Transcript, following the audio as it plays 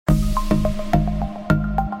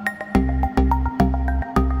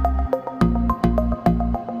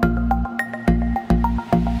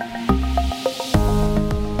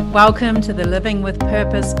Welcome to the Living with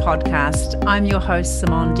Purpose podcast. I'm your host,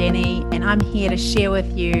 Simone Denny, and I'm here to share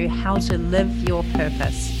with you how to live your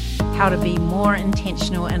purpose, how to be more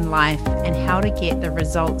intentional in life, and how to get the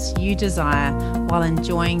results you desire while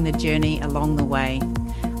enjoying the journey along the way.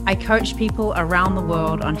 I coach people around the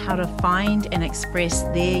world on how to find and express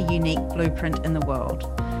their unique blueprint in the world.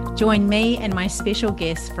 Join me and my special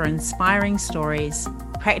guests for inspiring stories,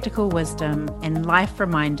 practical wisdom, and life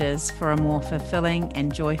reminders for a more fulfilling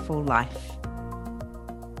and joyful life.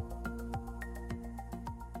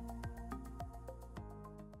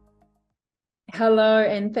 Hello,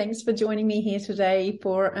 and thanks for joining me here today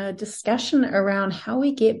for a discussion around how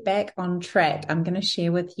we get back on track. I'm going to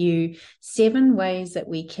share with you 7 ways that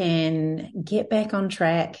we can get back on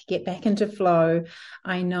track, get back into flow.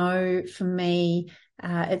 I know for me,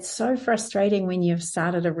 it's so frustrating when you've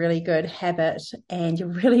started a really good habit and you're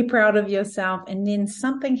really proud of yourself, and then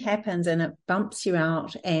something happens and it bumps you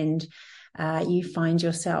out and you find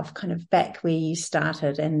yourself kind of back where you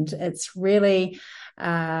started. And it's really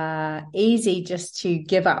easy just to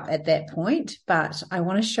give up at that point. But I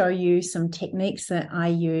want to show you some techniques that I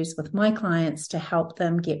use with my clients to help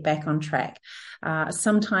them get back on track.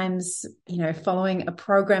 Sometimes, following a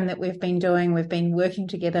program that we've been working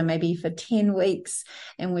together maybe for 10 weeks,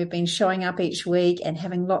 and we've been showing up each week and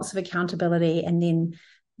having lots of accountability, and then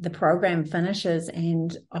the program finishes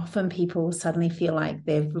and often people suddenly feel like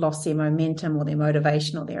they've lost their momentum or their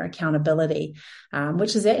motivation or their accountability,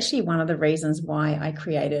 which is actually one of the reasons why I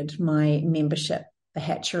created my membership, The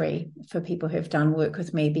Hatchery, for people who've done work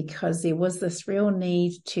with me, because there was this real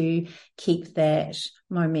need to keep that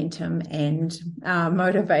momentum and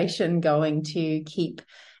motivation going, to keep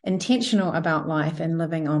intentional about life and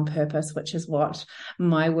living on purpose, which is what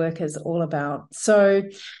my work is all about. So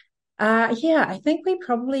I think we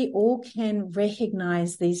probably all can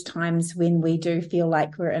recognize these times when we do feel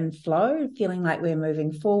like we're in flow, feeling like we're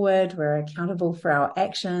moving forward, we're accountable for our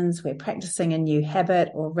actions, we're practicing a new habit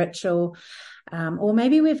or ritual, or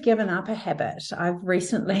maybe we've given up a habit. I've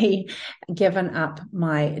recently given up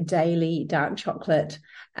my daily dark chocolate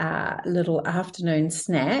little afternoon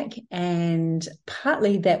snack, and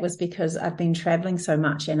partly that was because I've been traveling so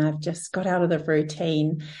much and I've just got out of the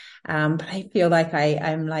routine. But I feel like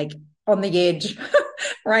I'm like on the edge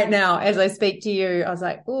right now as I speak to you. I was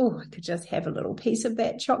like, oh, I could just have a little piece of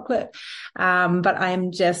that chocolate. But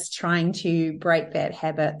I'm just trying to break that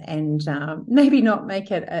habit and maybe not make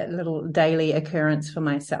it a little daily occurrence for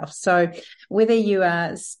myself. So whether you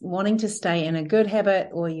are wanting to stay in a good habit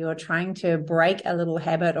or you're trying to break a little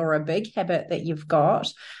habit or a big habit that you've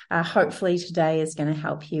got, hopefully today is going to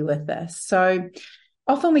help you with this. So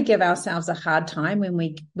often we give ourselves a hard time when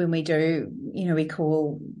we do, we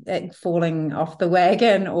call it falling off the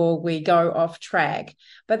wagon or we go off track.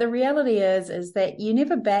 But the reality is that you're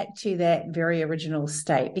never back to that very original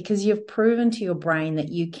state, because you've proven to your brain that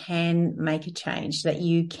you can make a change, that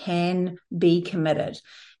you can be committed.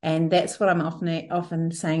 And that's what I'm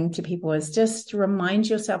often saying to people, is just remind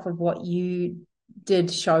yourself of what you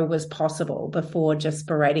did show was possible before just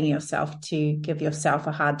berating yourself to give yourself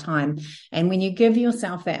a hard time. And when you give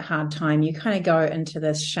yourself that hard time, you kind of go into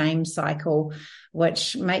this shame cycle,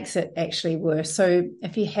 which makes it actually worse. So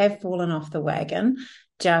if you have fallen off the wagon,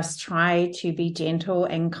 just try to be gentle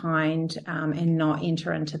and kind, and not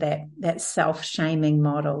enter into that self-shaming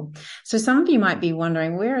model. So some of you might be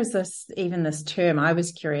wondering, where is this term? I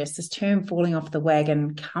was curious, this term falling off the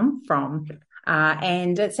wagon come from?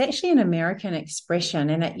 And it's actually an American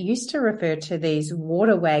expression, and it used to refer to these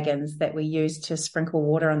water wagons that we used to sprinkle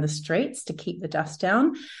water on the streets to keep the dust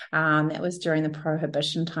down. That was during the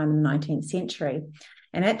Prohibition time in the 19th century.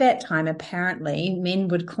 And at that time, apparently, men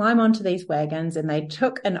would climb onto these wagons and they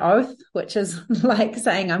took an oath, which is like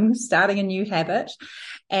saying, I'm starting a new habit.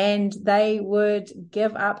 And they would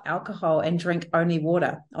give up alcohol and drink only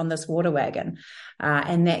water on this water wagon.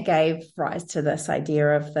 And that gave rise to this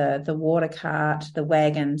idea of the water cart, the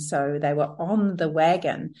wagon. So they were on the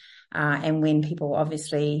wagon. And when people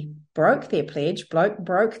obviously broke their pledge,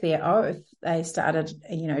 broke their oath, they started,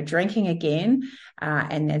 drinking again,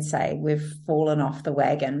 and they'd say, we've fallen off the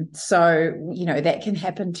wagon. So, that can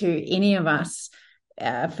happen to any of us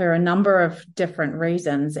for a number of different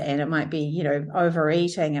reasons. And it might be,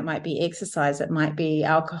 overeating, it might be exercise, it might be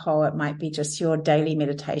alcohol, it might be just your daily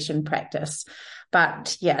meditation practice.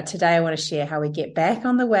 But yeah, today I want to share how we get back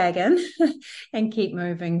on the wagon and keep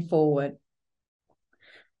moving forward.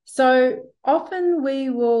 So often we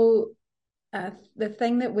will, the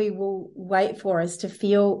thing that we will wait for is to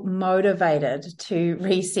feel motivated to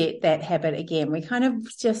reset that habit again. We kind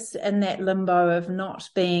of just in that limbo of not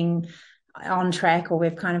being on track, or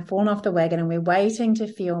we've kind of fallen off the wagon and we're waiting to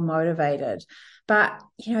feel motivated. But,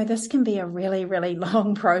 this can be a really, really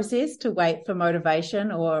long process to wait for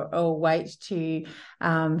motivation or wait to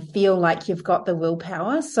feel like you've got the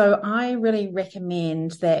willpower. So I really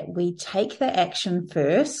recommend that we take the action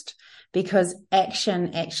first, because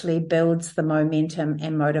action actually builds the momentum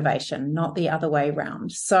and motivation, not the other way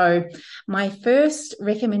around. So my first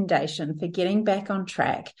recommendation for getting back on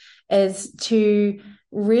track is to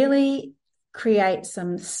really create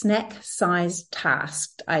some snack-sized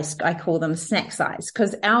tasks. I call them snack size,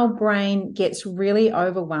 because our brain gets really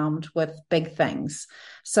overwhelmed with big things.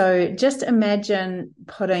 So just imagine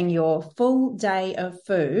putting your full day of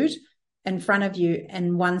food in front of you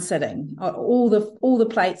in one sitting, all the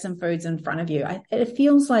plates and foods in front of you. It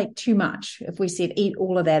feels like too much if we said eat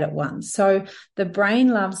all of that at once. So the brain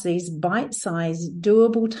loves these bite-sized,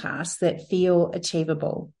 doable tasks that feel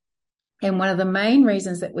achievable. And one of the main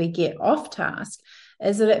reasons that we get off task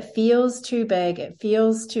is that it feels too big, it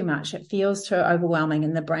feels too much, it feels too overwhelming,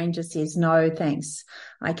 and the brain just says, no, thanks,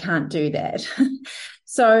 I can't do that.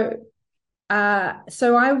 So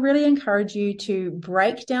I really encourage you to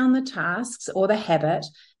break down the tasks or the habit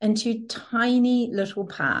into tiny little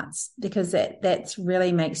parts, because that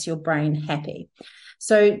really makes your brain happy.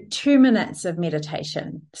 So 2 minutes of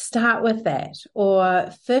meditation, start with that, or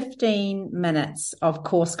 15 minutes of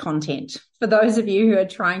course content for those of you who are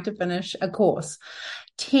trying to finish a course.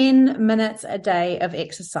 10 minutes a day of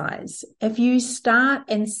exercise. If you start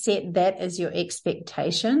and set that as your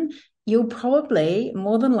expectation, you'll probably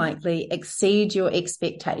more than likely exceed your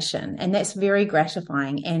expectation. And that's very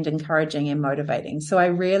gratifying and encouraging and motivating. So I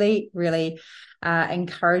really, really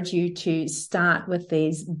encourage you to start with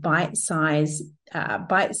these bite-sized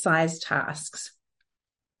tasks.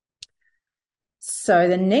 So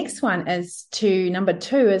the next one number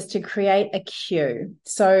 2 is to create a cue.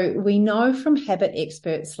 So we know from habit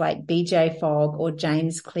experts like BJ Fogg or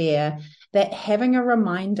James Clear that having a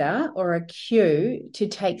reminder or a cue to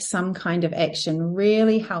take some kind of action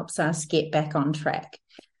really helps us get back on track.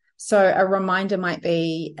 So a reminder might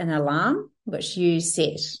be an alarm, which you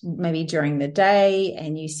set maybe during the day,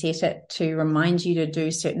 and you set it to remind you to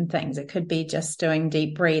do certain things. It could be just doing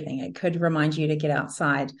deep breathing. It could remind you to get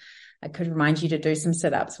outside. It could remind you to do some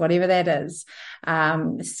sit-ups, whatever that is.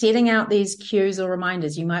 Setting out these cues or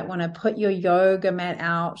reminders. You might want to put your yoga mat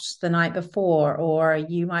out the night before, or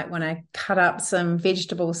you might want to cut up some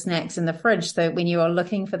vegetable snacks in the fridge, so when you are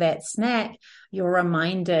looking for that snack, you're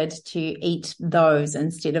reminded to eat those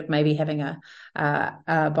instead of maybe having a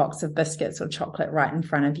box of biscuits or chocolate right in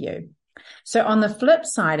front of you. So on the flip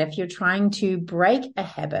side, if you're trying to break a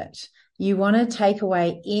habit, you want to take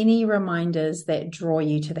away any reminders that draw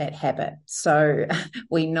you to that habit. So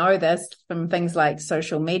we know this from things like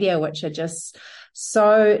social media, which are just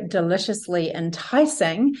so deliciously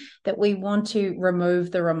enticing that we want to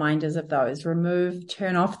remove the reminders of those,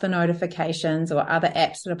 turn off the notifications or other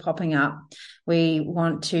apps that are popping up. We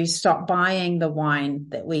want to stop buying the wine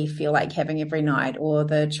that we feel like having every night, or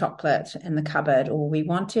the chocolate in the cupboard, or we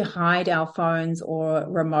want to hide our phones or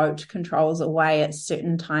remote controls away at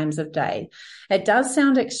certain times of day. It does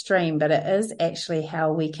sound extreme, but it is actually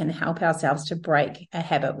how we can help ourselves to break a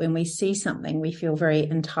habit. When we see something, we feel very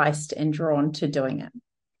enticed and drawn to doing it.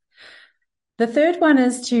 The third one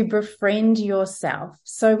is to befriend yourself.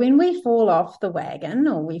 So when we fall off the wagon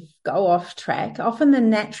or we go off track, often the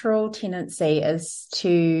natural tendency is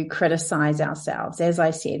to criticize ourselves. As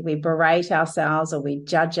I said, we berate ourselves, or we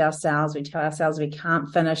judge ourselves. We tell ourselves we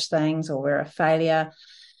can't finish things, or we're a failure.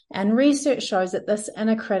 And research shows that this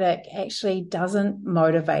inner critic actually doesn't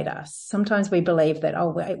motivate us. Sometimes we believe that,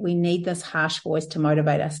 we need this harsh voice to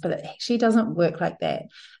motivate us, but it actually doesn't work like that.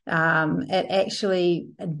 It actually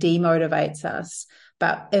demotivates us.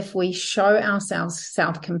 But if we show ourselves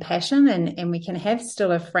self-compassion and we can have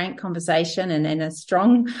still a frank conversation and a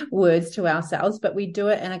strong words to ourselves, but we do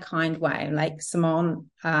it in a kind way. Like, Simone,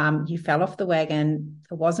 you fell off the wagon.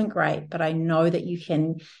 It wasn't great, but I know that you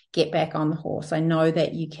can get back on the horse. I know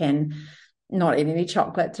that you can not eat any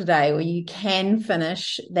chocolate today, or you can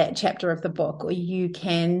finish that chapter of the book, or you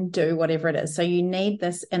can do whatever it is. So you need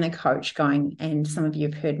this inner coach going, and some of you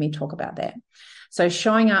have heard me talk about that. So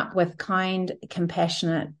showing up with kind,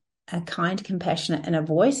 compassionate inner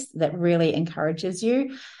voice that really encourages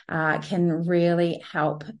you can really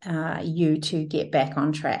help you to get back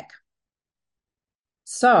on track.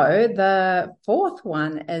 So the fourth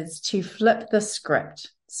one is to flip the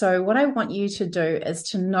script. So what I want you to do is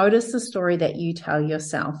to notice the story that you tell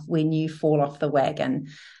yourself when you fall off the wagon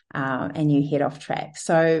and you head off track.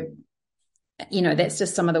 So that's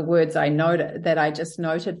just some of the words I just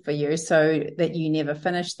noted for you, so that you never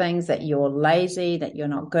finish things, that you're lazy, that you're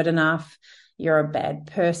not good enough, you're a bad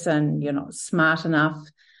person, you're not smart enough.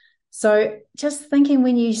 So just thinking,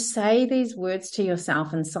 when you say these words to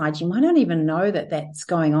yourself inside, you might not even know that that's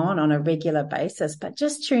going on a regular basis, but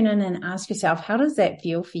just tune in and ask yourself, how does that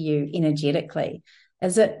feel for you energetically?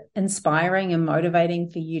 Is it inspiring and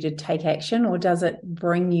motivating for you to take action, or does it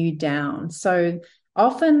bring you down? So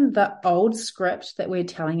often the old script that we're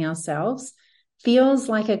telling ourselves feels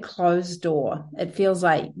like a closed door. It feels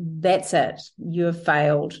like, that's it, you have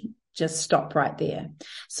failed, just stop right there.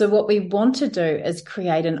 So what we want to do is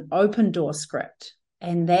create an open door script.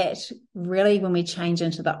 And that really, when we change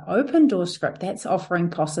into the open door script, that's offering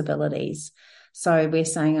possibilities. So we're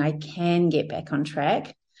saying, I can get back on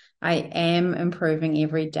track. I am improving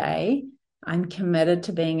every day. I'm committed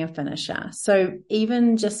to being a finisher. So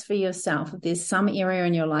even just for yourself, if there's some area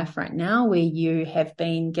in your life right now where you have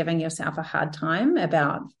been giving yourself a hard time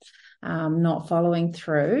about not following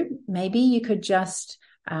through, maybe you could just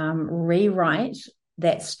rewrite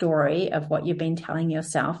that story of what you've been telling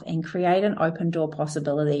yourself and create an open door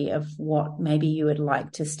possibility of what maybe you would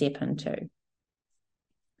like to step into.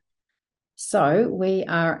 So we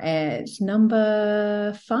are at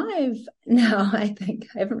number 5 now. I think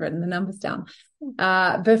I haven't written the numbers down.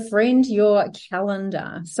 Befriend your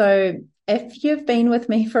calendar. So if you've been with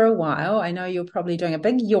me for a while, I know you're probably doing a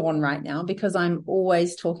big yawn right now, because I'm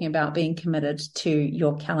always talking about being committed to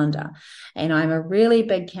your calendar. And I'm a really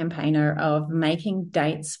big campaigner of making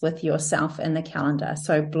dates with yourself in the calendar.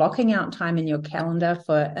 So blocking out time in your calendar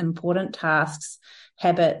for important tasks,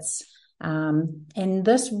 habits. And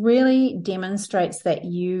this really demonstrates that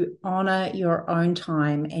you honor your own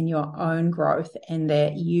time and your own growth, and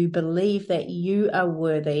that you believe that you are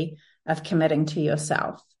worthy of committing to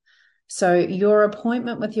yourself. So your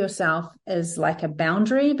appointment with yourself is like a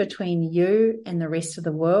boundary between you and the rest of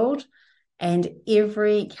the world. And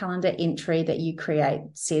every calendar entry that you create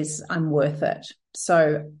says, I'm worth it.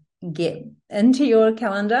 So get into your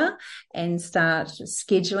calendar and start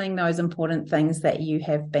scheduling those important things that you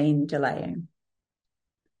have been delaying.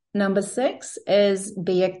 Number 6 is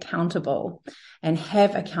be accountable and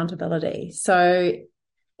have accountability. So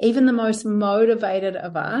even the most motivated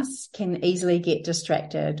of us can easily get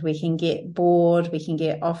distracted. We can get bored. We can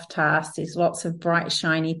get off task. There's lots of bright,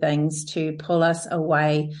 shiny things to pull us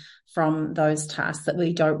away from those tasks that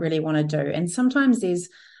we don't really want to do. And sometimes there's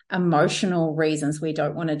emotional reasons we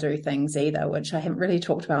don't want to do things either, which I haven't really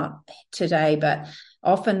talked about today, but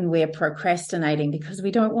often we're procrastinating because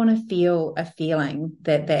we don't want to feel a feeling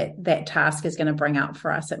that task is going to bring up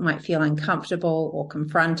for us. It might feel uncomfortable or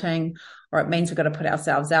confronting, or it means we've got to put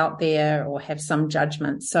ourselves out there or have some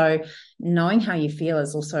judgment. So knowing how you feel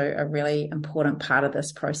is also a really important part of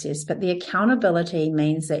this process. But the accountability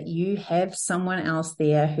means that you have someone else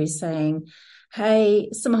there who's saying, hey,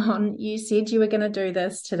 Simone, you said you were going to do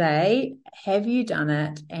this today. Have you done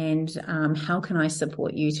it? And how can I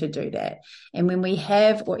support you to do that? And when we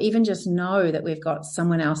have, or even just know that we've got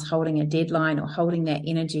someone else holding a deadline or holding that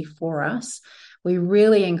energy for us, we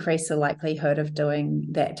really increase the likelihood of doing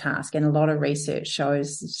that task. And a lot of research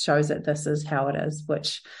shows that this is how it is,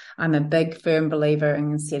 which I'm a big firm believer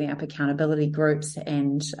in setting up accountability groups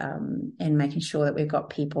and making sure that we've got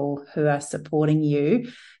people who are supporting you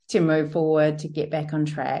to move forward, to get back on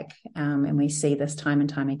track. And we see this time and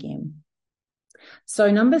time again. So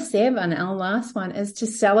number 7, our last one, is to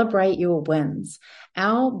celebrate your wins.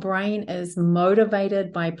 Our brain is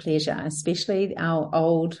motivated by pleasure, especially our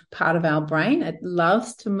old part of our brain. It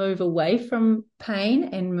loves to move away from pain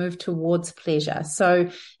and move towards pleasure. So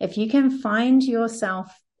if you can find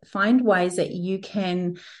ways that you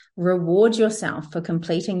can reward yourself for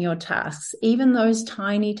completing your tasks, even those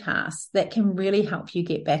tiny tasks, that can really help you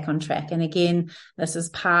get back on track. And again, this is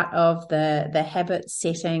part of the habit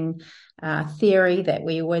setting theory, that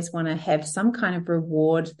we always want to have some kind of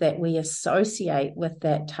reward that we associate with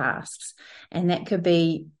that tasks. And that could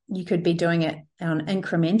be, you could be doing it on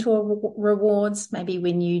incremental rewards. Maybe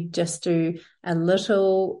when you just do a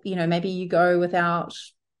little, maybe you go without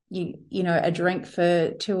a drink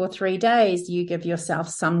for 2 or 3 days, you give yourself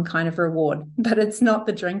some kind of reward, but it's not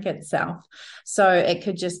the drink itself. So it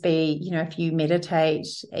could just be, if you meditate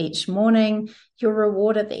each morning, your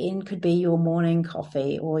reward at the end could be your morning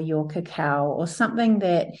coffee or your cacao, or something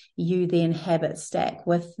that you then habit stack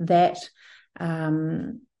with that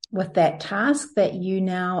task that you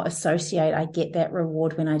now associate. I get that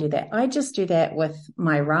reward when I do that. I just do that with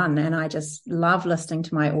my run, and I just love listening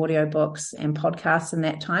to my audiobooks and podcasts in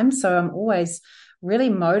that time. So I'm always really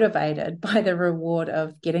motivated by the reward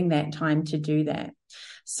of getting that time to do that.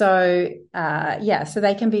 So, so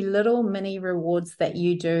they can be little mini rewards that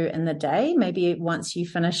you do in the day. Maybe once you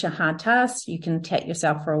finish a hard task, you can take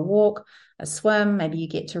yourself for a walk, a swim. Maybe you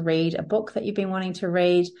get to read a book that you've been wanting to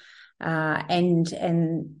read.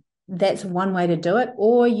 And that's one way to do it.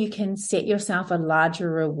 Or you can set yourself a larger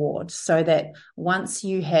reward so that once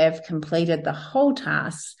you have completed the whole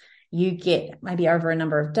task, you get maybe over a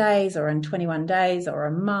number of days or in 21 days or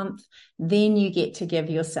a month, then you get to give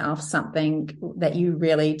yourself something that you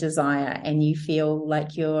really desire and you feel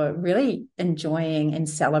like you're really enjoying and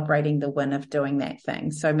celebrating the win of doing that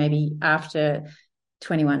thing. So maybe after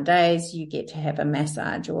 21 days, you get to have a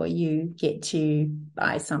massage or you get to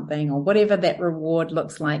buy something or whatever that reward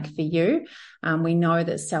looks like for you. We know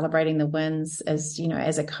that celebrating the wins is,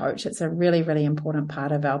 as a coach, it's a really, really important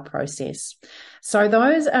part of our process. So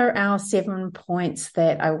those are our 7 points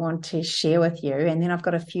that I want to share with you. And then I've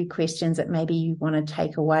got a few questions that maybe you want to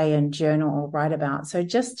take away and journal or write about. So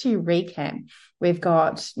just to recap, we've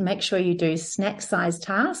got make sure you do snack-sized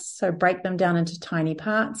tasks. So break them down into tiny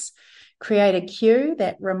parts. Create a cue,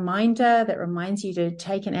 that reminder that reminds you to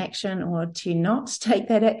take an action or to not take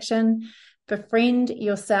that action. Befriend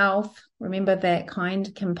yourself. Remember that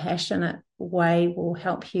kind, compassionate way will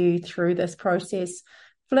help you through this process.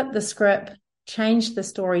 Flip the script, change the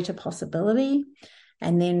story to possibility,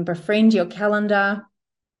 and then befriend your calendar.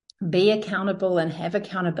 Be accountable and have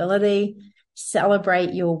accountability.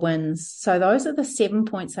 Celebrate your wins. So those are the 7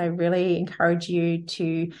 points I really encourage you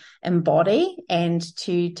to embody and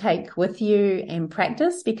to take with you and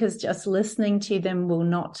practice, because just listening to them will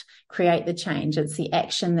not create the change. It's the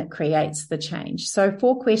action that creates the change. So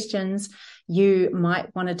 4 questions you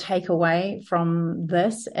might want to take away from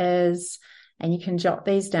this is, and you can jot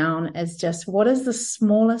these down, is just what is the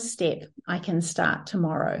smallest step I can start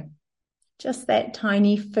tomorrow? Just that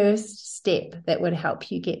tiny first step that would help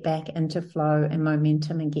you get back into flow and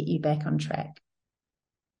momentum and get you back on track.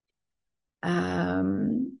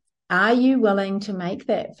 Are you willing to make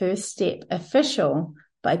that first step official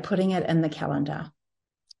by putting it in the calendar?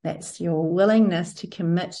 That's your willingness to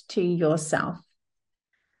commit to yourself.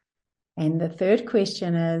 And the third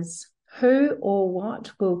question is, who or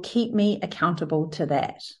what will keep me accountable to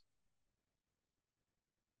that?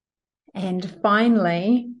 And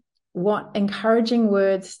finally, what encouraging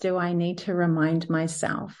words do I need to remind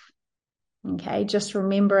myself? Okay, just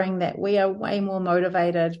remembering that we are way more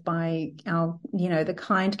motivated by our, the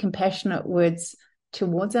kind, compassionate words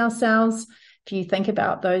towards ourselves. If you think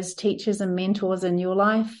about those teachers and mentors in your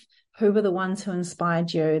life, who were the ones who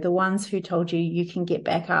inspired you, the ones who told you you can get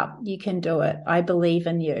back up, you can do it, I believe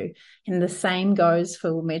in you. And the same goes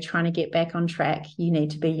for when we're trying to get back on track. You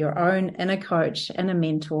need to be your own inner coach and a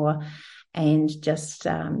mentor and just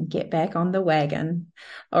get back on the wagon.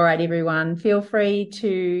 All right, everyone, feel free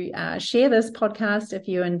to share this podcast if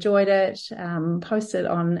you enjoyed it, post it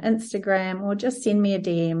on Instagram, or just send me a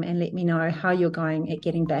DM and let me know how you're going at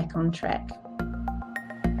getting back on track.